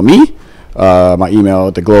certainly email me. My email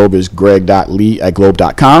at the Globe is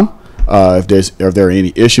greg.lee@globe.com. If there are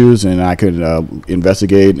any issues, and I could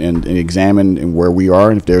investigate and examine where we are,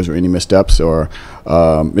 and if there's any missteps or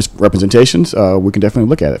misrepresentations, we can definitely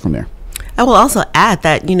look at it from there. I will also add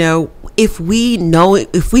that, if we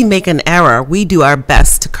make an error, we do our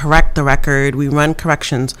best to correct the record. We run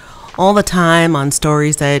corrections all the time on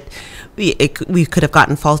stories that we could have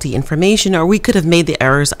gotten faulty information, or we could have made the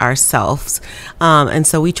errors ourselves. And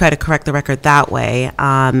so we try to correct the record that way.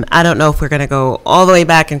 I don't know if we're going to go all the way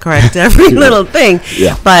back and correct every little thing,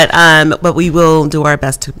 but we will do our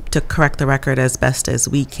best to correct the record as best as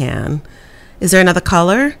we can. Is there another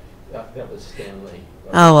caller? That was Stanley.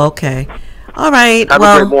 Oh, okay. All right. Have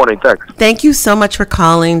a great morning. Thanks. Thank you so much for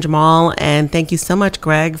calling, Jamal, and thank you so much,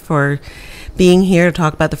 Greg, for being here to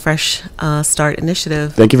talk about the Fresh Start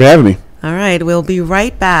Initiative. Thank you for having me. All right. We'll be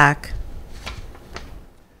right back.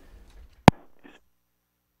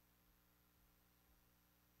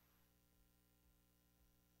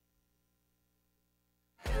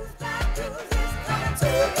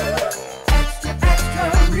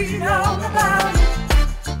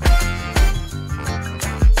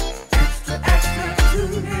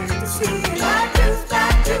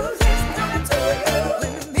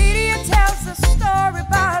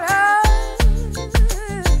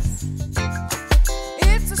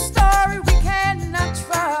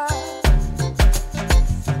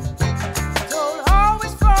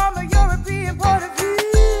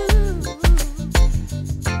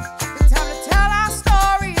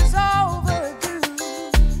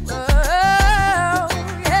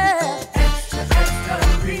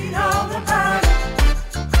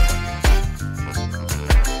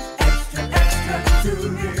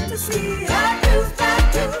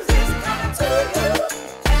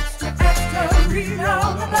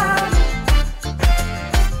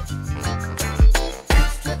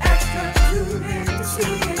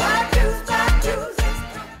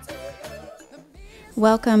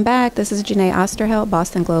 Welcome back. This is Janae Osterheld,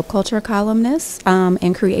 Boston Globe culture columnist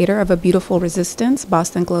and creator of A Beautiful Resistance,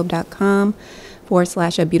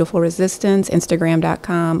 bostonglobe.com/A Beautiful Resistance,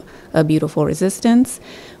 Instagram.com, A Beautiful Resistance.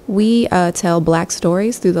 We tell Black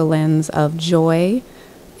stories through the lens of joy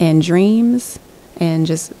and dreams and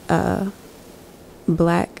just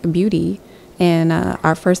Black beauty. And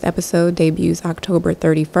our first episode debuts October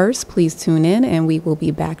 31st. Please tune in, and we will be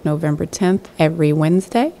back November 10th every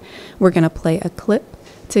Wednesday. We're going to play a clip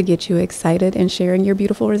to get you excited and sharing your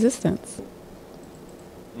beautiful resistance.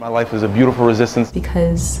 My life is a beautiful resistance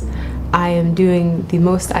because I am doing the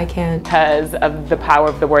most I can because of the power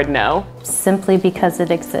of the word no. Simply because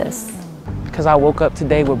it exists. Because I woke up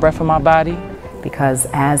today with breath in my body. Because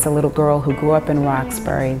as a little girl who grew up in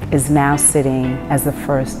Roxbury is now sitting as the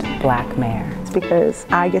first Black mayor. It's because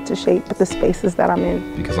I get to shape the spaces that I'm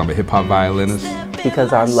in. Because I'm a hip-hop violinist.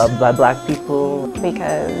 Because I'm loved by Black people.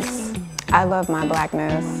 Because I love my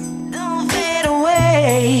Blackness. Don't fade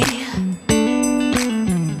away.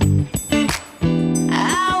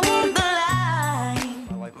 I walk the line.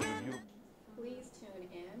 Please tune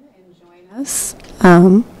in and join us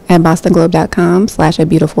at bostonglobe.com/A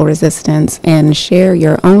Beautiful Resistance and share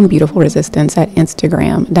your own beautiful resistance at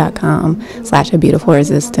Instagram.com/A Beautiful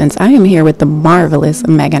Resistance. I am here with the marvelous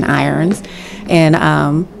Megan Irons and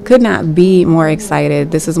could not be more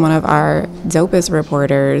excited. This is one of our dopest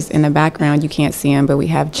reporters. In the background, you can't see him, but we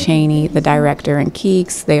have Cheney, the director, and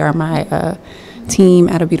Keeks. They are my team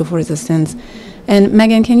at A Beautiful Resistance. And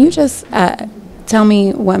Megan, can you just tell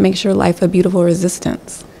me what makes your life a beautiful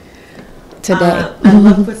resistance today? I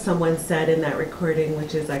love what someone said in that recording,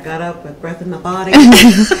 which is, I got up with breath in my body.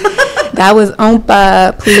 That was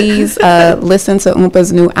Oompa. Please listen to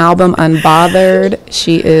Oompa's new album, Unbothered.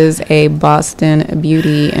 She is a Boston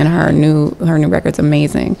beauty, and her new record's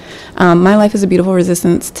amazing. My life is a beautiful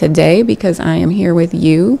resistance today because I am here with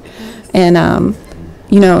you. And,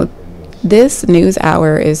 this news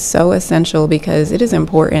hour is so essential because it is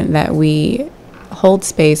important that we hold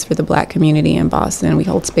space for the Black community in Boston. We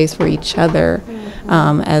hold space for each other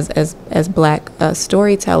as Black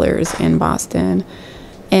storytellers in Boston.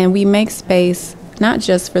 And we make space not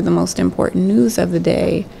just for the most important news of the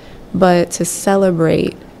day, but to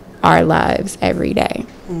celebrate our lives every day.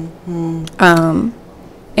 Mm-hmm.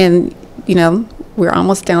 And, we're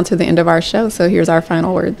almost down to the end of our show, so here's our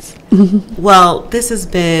final words. Well, this has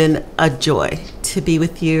been a joy to be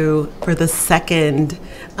with you for the second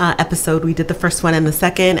episode. We did the first one and the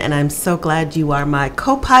second, and I'm so glad you are my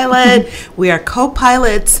co-pilot. We are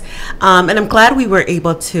co-pilots, and I'm glad we were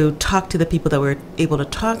able to talk to the people that we're able to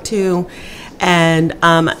talk to, and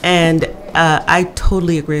I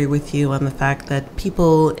totally agree with you on the fact that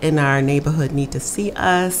people in our neighborhood need to see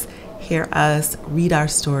us, hear us, read our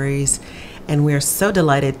stories, and we're so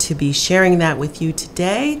delighted to be sharing that with you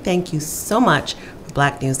today. Thank you so much for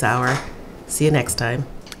Black News Hour. See you next time.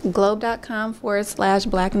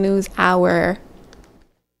 Globe.com/Black News Hour.